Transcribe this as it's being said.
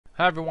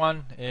Hi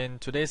everyone, in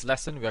today's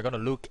lesson we are going to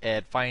look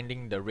at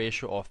finding the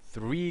ratio of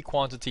three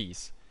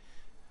quantities.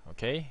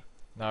 Okay,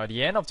 now at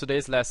the end of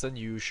today's lesson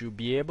you should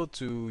be able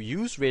to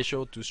use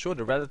ratio to show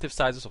the relative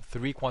sizes of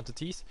three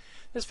quantities.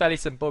 It's fairly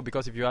simple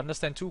because if you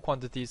understand three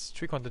quantities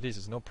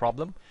is no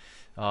problem.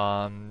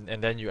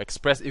 And then you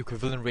express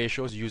equivalent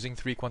ratios using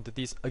three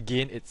quantities.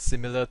 Again, it's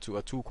similar to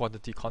a two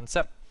quantity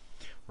concept.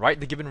 Write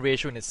the given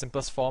ratio in its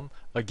simplest form.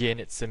 Again,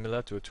 it's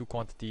similar to a two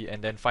quantity,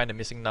 and then find the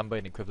missing number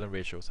in equivalent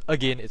ratios.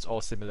 Again, it's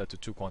all similar to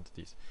two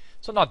quantities.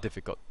 So not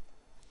difficult.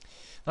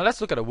 Now let's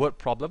look at a word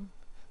problem.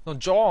 Now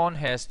John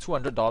has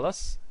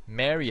 $200.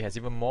 Mary has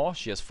even more.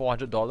 She has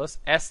 $400.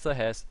 Esther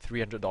has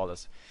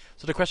 $300.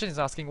 So the question is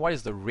asking, what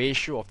is the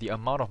ratio of the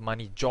amount of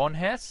money John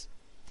has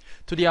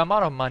to the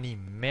amount of money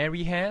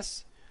Mary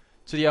has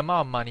to the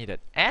amount of money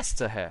that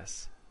Esther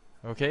has?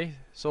 Okay,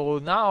 so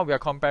now we are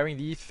comparing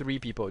these three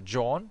people,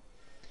 John,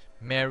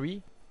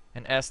 Mary,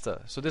 and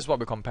Esther. So this is what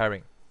we're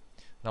comparing.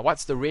 Now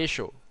what's the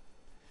ratio?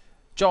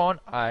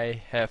 John,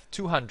 I have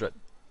 $200.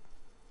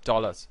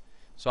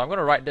 So I'm going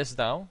to write this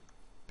down,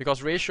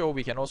 because ratio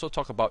we can also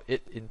talk about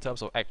it in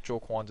terms of actual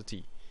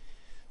quantity.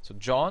 So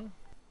John,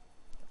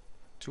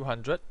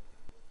 200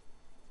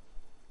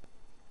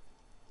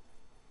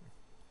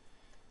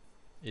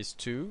 is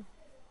 2.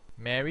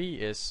 Mary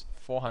is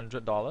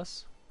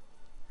 $400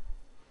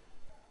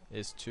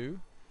 is 2.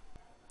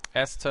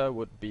 Esther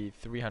would be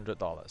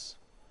 $300.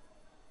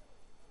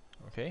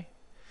 Okay.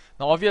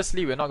 Now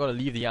obviously we're not going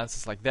to leave the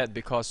answers like that,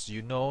 because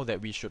you know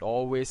that we should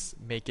always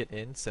make it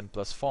in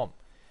simplest form.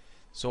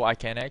 So I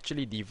can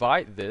actually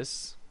divide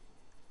this,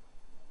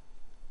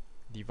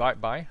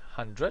 divide by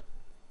 100.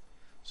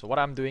 So what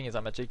I'm doing is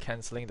I'm actually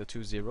cancelling the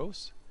two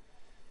zeros.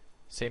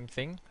 Same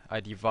thing,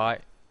 I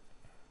divide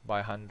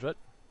by 100.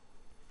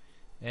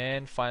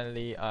 And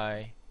finally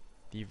I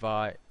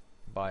divide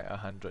by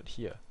 100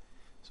 here.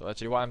 So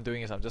actually what I'm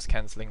doing is I'm just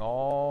cancelling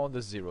all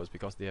the zeros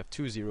because they have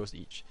two zeros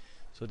each.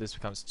 So this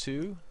becomes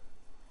 2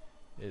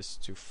 is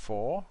to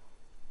 4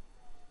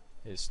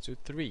 is to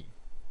 3.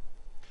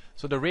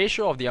 So the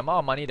ratio of the amount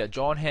of money that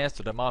John has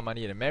to the amount of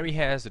money that Mary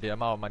has to the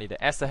amount of money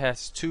that Esther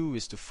has, 2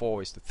 is to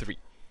 4 is to 3.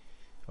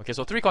 Okay,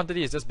 so three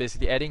quantity is just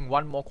basically adding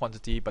one more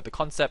quantity, but the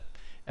concept,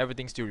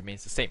 everything still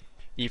remains the same.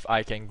 If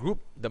I can group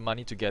the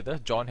money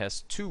together, John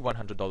has 2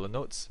 $100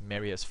 notes,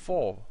 Mary has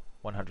 4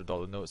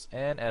 $100 notes,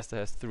 and Esther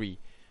has 3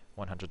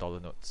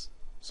 $100 notes.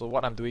 So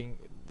what I'm doing,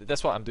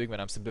 that's what I'm doing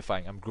when I'm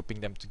simplifying. I'm grouping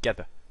them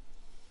together.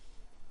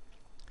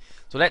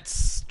 So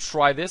let's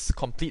try this,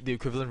 complete the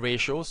equivalent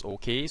ratios.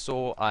 Okay,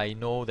 so I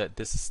know that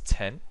this is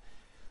 10.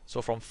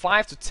 So from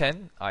 5 to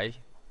 10, I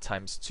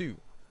times 2.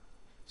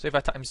 So if I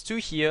times 2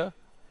 here,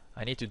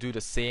 I need to do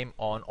the same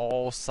on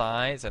all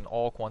sides and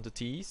all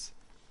quantities.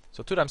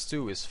 So 2 times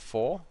 2 is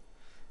 4.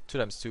 2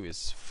 times 2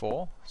 is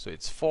 4. So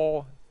it's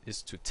 4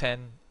 is to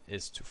 10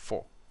 is to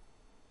 4.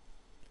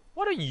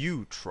 Why don't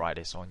you try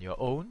this on your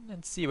own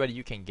and see whether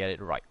you can get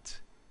it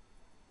right?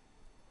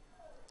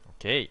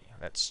 Okay,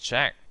 let's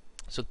check.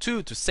 So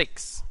 2 to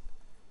 6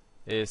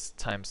 is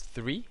times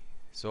 3.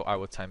 So I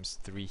will times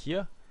 3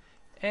 here.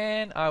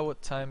 And I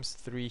would times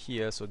 3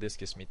 here. So this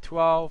gives me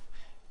 12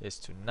 is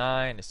to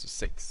 9 is to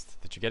 6.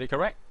 Did you get it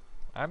correct?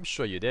 I'm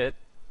sure you did.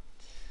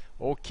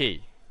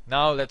 Okay,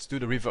 now let's do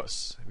the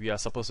reverse. We are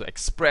supposed to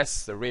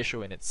express the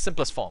ratio in its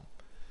simplest form.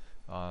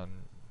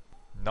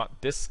 Not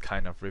this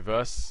kind of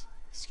reverse.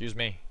 Excuse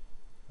me.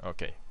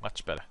 Okay,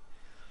 much better.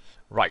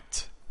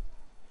 Right.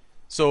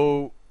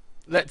 So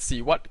let's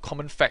see what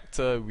common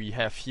factor we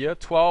have here.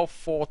 12,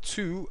 4,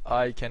 2.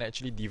 I can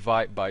actually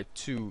divide by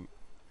 2.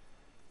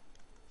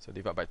 So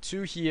divide by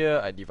 2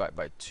 here. I divide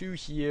by 2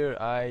 here.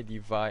 I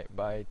divide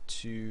by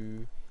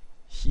 2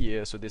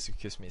 here. So this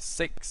gives me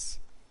 6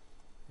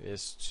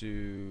 is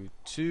to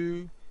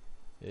 2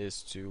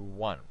 is to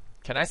 1.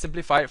 Can I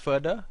simplify it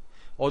further?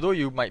 Although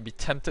you might be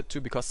tempted to,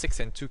 because 6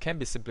 and 2 can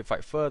be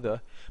simplified further.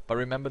 But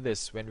remember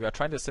this, when we are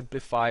trying to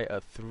simplify a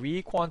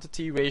three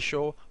quantity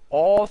ratio,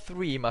 all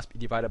three must be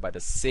divided by the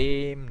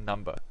same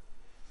number.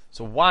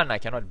 So 1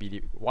 cannot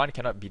be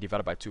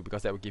divided by 2,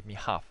 because that will give me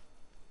half.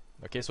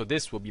 Okay, so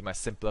this will be my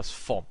simplest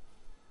form.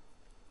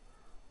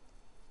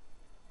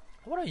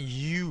 Why don't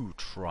you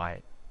try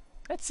it?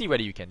 Let's see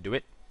whether you can do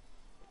it.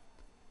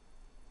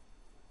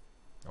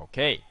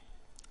 Okay,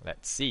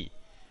 let's see.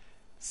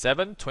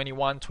 7,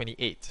 21,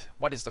 28.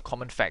 What is the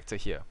common factor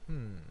here?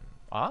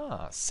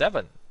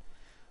 7.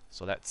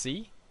 So let's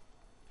see.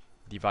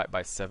 Divide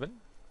by 7.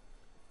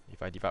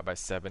 If I divide by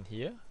 7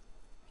 here,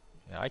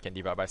 I can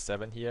divide by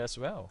 7 here as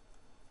well.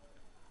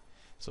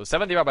 So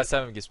 7 divided by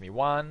 7 gives me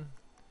 1.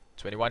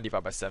 21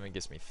 divided by 7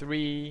 gives me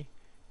 3.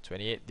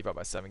 28 divided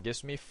by 7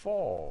 gives me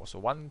 4. So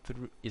 1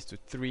 is to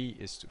 3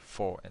 is to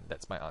 4, and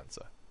that's my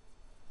answer.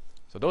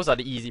 So those are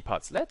the easy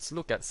parts. Let's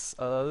look at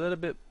a little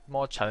bit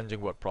more challenging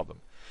word problem.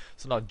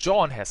 So now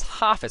John has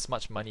half as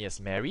much money as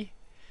Mary.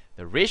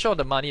 The ratio of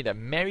the money that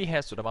Mary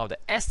has to the amount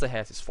that Esther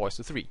has is 4 is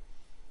to 3.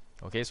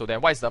 Okay, so then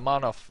what is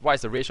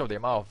the ratio of the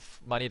amount of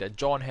money that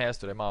John has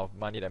to the amount of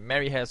money that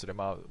Mary has to the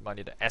amount of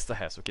money that Esther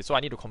has? Okay, so I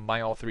need to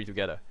combine all three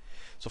together.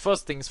 So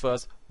first things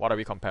first, what are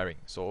we comparing?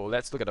 So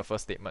let's look at the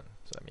first statement.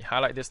 So let me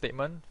highlight this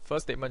statement.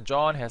 First statement,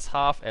 John has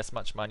half as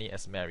much money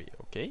as Mary.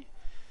 Okay,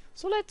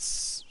 so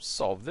let's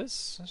solve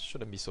this. It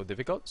shouldn't be so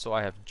difficult. So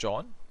I have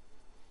John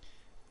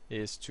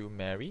is to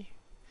Mary.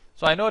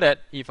 So I know that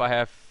if I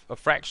have a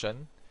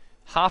fraction,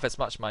 half as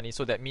much money,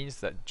 so that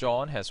means that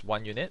John has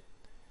 1 unit,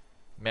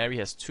 Mary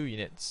has 2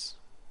 units.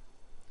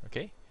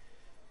 Okay,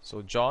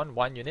 so John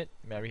 1 unit,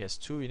 Mary has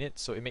 2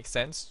 units, so it makes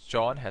sense.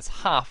 John has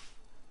half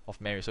of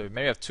Mary. So if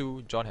Mary has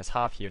 2, John has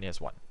half, he only has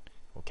 1.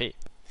 Okay,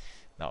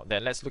 now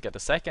then let's look at the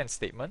second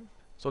statement.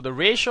 So the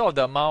ratio of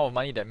the amount of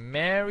money that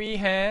Mary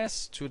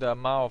has to the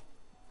amount of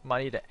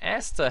money that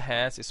Esther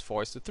has is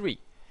 4:3.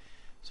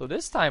 So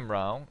this time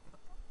round,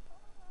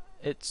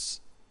 it's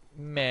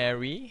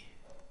Mary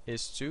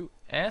is to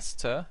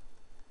Esther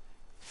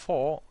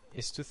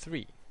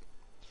 4:3.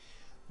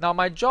 Now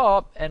my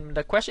job, and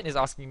the question is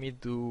asking me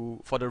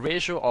for the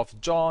ratio of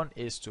John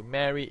is to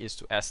Mary is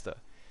to Esther.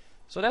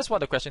 So that's what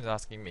the question is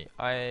asking me.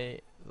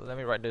 Let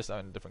me write this down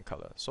in a different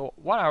color. So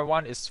what I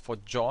want is for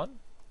John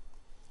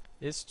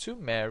is to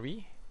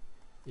Mary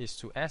is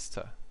to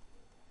Esther.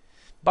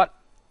 But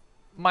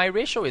my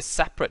ratio is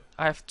separate.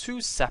 I have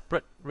 2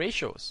 separate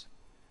ratios.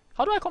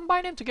 How do I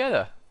combine them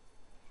together?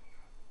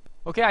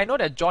 Okay, I know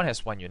that John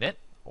has 1 unit.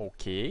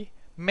 Okay.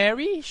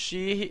 Mary,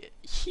 she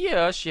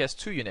has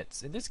 2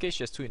 units. In this case,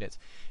 she has 2 units.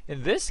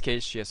 In this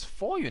case, she has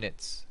 4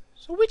 units.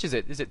 So which is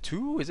it? Is it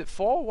 2? Is it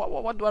 4?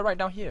 What do I write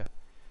down here?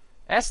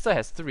 Esther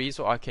has 3,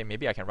 so okay,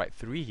 maybe I can write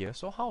 3 here.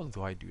 So how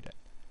do I do that?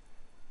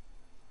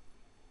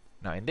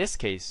 Now in this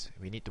case,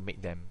 we need to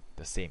make them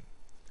the same.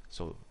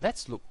 So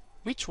let's look.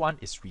 Which one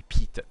is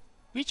repeated?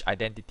 Which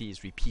identity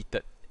is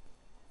repeated?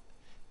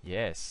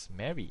 Yes,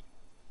 Mary.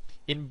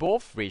 In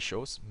both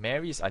ratios,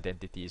 Mary's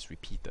identity is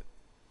repeated.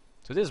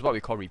 So this is what we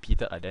call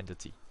repeated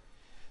identity.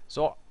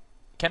 So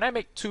can I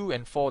make 2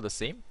 and 4 the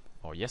same?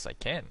 Oh yes, I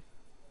can.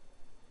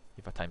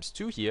 If I times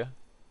 2 here,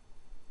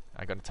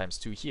 I got to times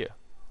 2 here.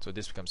 So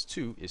this becomes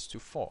 2 is to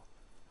 4.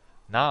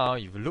 Now,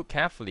 if you look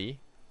carefully,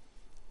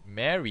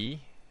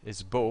 Mary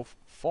is both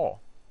 4.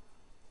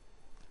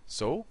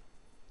 So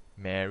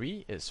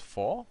Mary is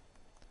 4.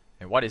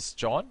 And what is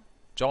John?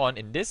 John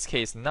in this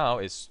case now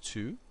is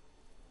 2.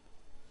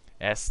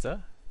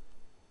 Esther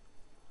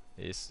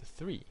is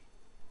 3.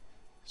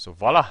 So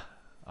voila,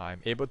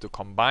 I'm able to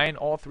combine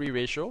all 3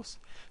 ratios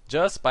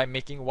just by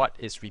making what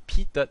is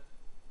repeated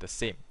the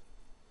same.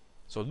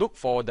 So look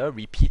for the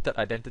repeated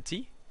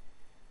identity.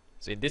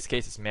 So in this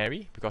case it's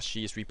Mary because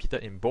she is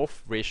repeated in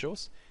both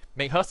ratios.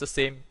 Make hers the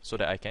same so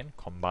that I can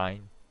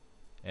combine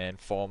and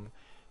form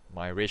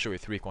my ratio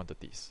with 3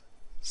 quantities.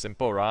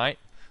 Simple, right?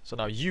 So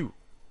now you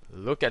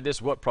look at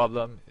this word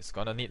problem. It's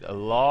gonna need a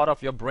lot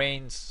of your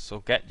brains, so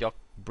get your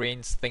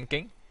brains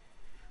thinking.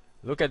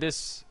 Look at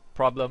this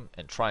problem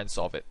and try and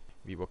solve it.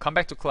 We will come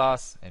back to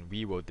class and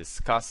we will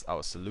discuss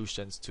our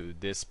solutions to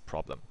this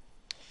problem.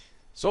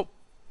 So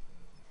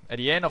at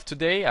the end of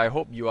today, I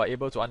hope you are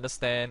able to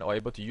understand or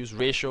able to use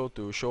ratio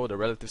to show the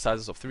relative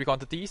sizes of 3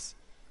 quantities,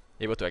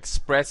 able to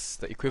express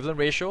the equivalent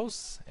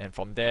ratios, and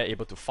from there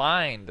able to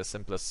find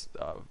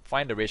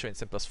the ratio in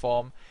simplest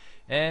form,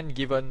 and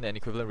given an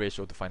equivalent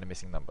ratio to find the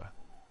missing number.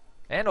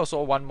 And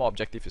also one more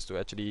objective is to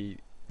actually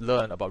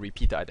learn about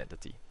repeated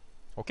identity.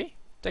 Okay,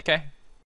 take care.